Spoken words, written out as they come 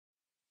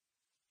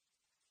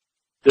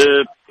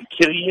The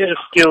Career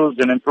Skills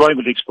and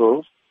Employment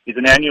Expo is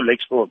an annual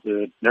expo of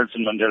the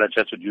Nelson Mandela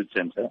Chatsworth Youth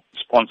Centre,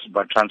 sponsored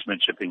by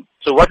Transmet Shipping.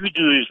 So what we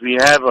do is we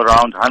have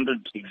around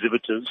 100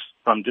 exhibitors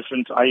from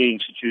different IA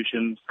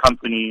institutions,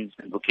 companies,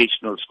 and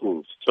vocational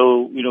schools.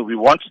 So,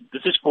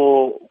 this is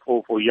for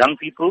young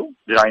people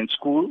that are in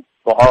school,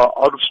 for our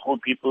out-of-school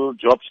people,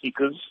 job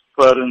seekers,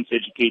 parents,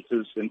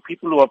 educators, and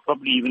people who are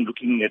probably even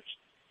looking at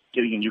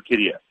getting a new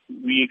career.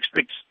 We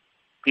expect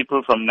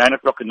people from 9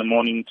 o'clock in the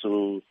morning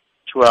to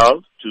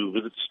 12 to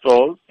visit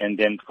stalls, and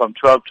then from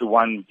 12 to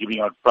 1 giving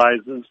out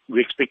prizes. We're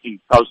expecting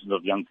thousands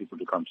of young people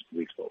to come to the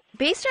Expo.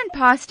 Based on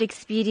past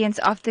experience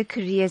of the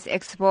Careers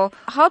Expo,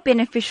 how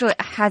beneficial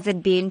has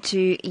it been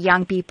to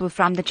young people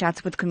from the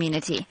Chatsworth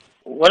community?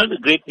 One of the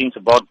great things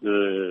about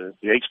the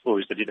Expo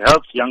is that it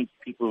helps young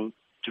people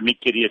to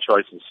make career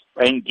choices.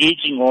 By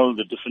engaging all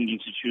the different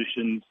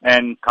institutions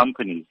and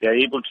companies, they're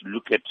able to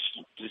look at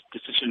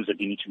decisions that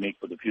they need to make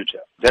for the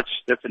future. That's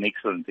an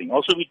excellent thing.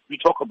 Also, we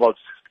talk about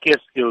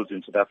scarce skills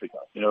in South Africa.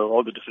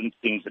 All the different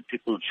things that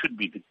people should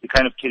be, the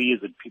kind of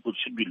careers that people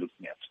should be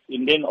looking at.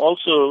 And then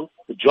also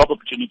the job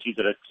opportunities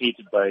that are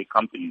created by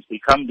companies. They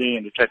come there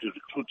and they try to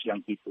recruit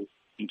young people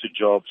into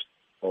jobs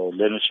or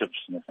learnerships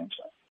and things like that.